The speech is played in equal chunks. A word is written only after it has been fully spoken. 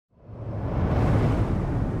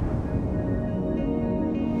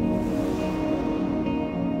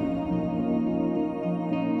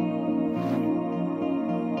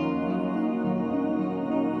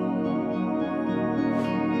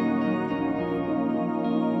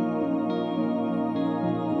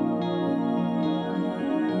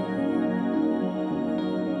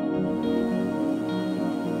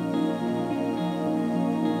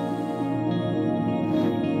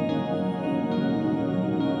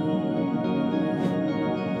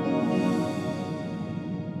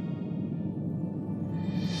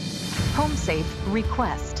HomeSafe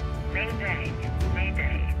request. Mayday,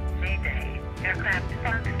 Mayday, Mayday. Aircraft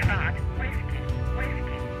Foxtrot, Whiskey,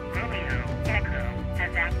 Whiskey, Romeo, Echo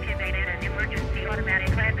has activated an emergency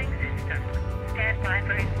automatic landing system. Stand by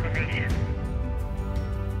for information.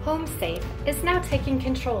 HomeSafe is now taking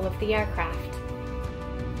control of the aircraft.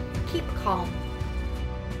 Keep calm.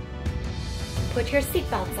 Put your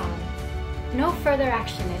seatbelts on. No further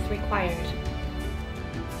action is required.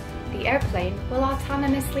 The airplane will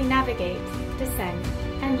autonomously navigate, descend,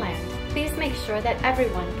 and land. Please make sure that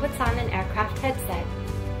everyone puts on an aircraft headset.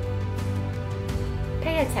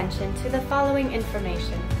 Pay attention to the following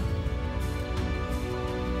information.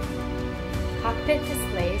 Cockpit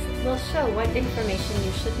displays will show what information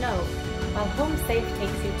you should know, while HomeSafe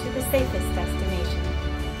takes you to the safest destination.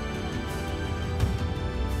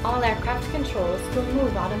 All aircraft controls will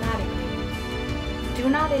move automatically. Do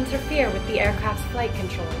not interfere with the aircraft's flight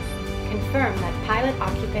controls. Confirm that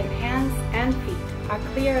pilot-occupant hands and feet are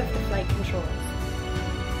clear of the flight controls.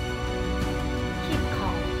 Keep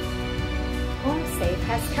calm. HomeSafe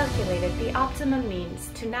has calculated the optimum means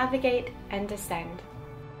to navigate and descend.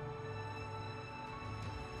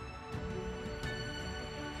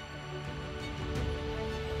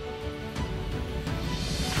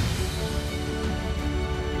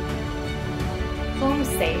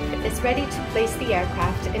 HomeSafe is ready to place the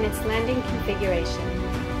aircraft in its landing configuration.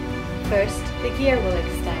 First, the gear will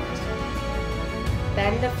extend.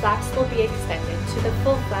 Then the flaps will be extended to the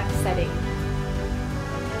full flap setting.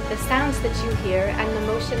 The sounds that you hear and the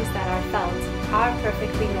motions that are felt are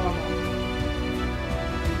perfectly normal.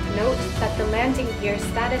 Note that the landing gear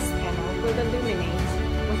status panel will illuminate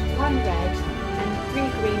with 1 red and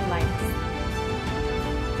 3 green lights.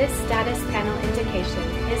 This status panel indication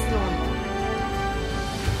is normal.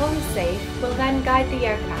 HomeSafe will then guide the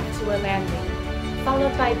aircraft to a landing,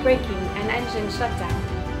 followed by braking and engine shutdown.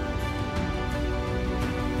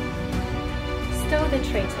 Stow the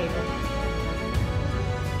tray table.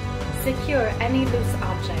 Secure any loose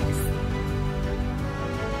objects.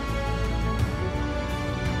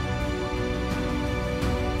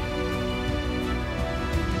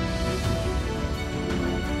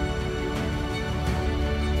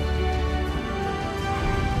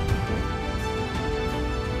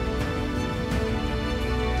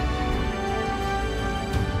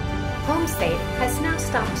 HomeSafe has now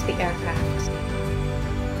stopped the aircraft.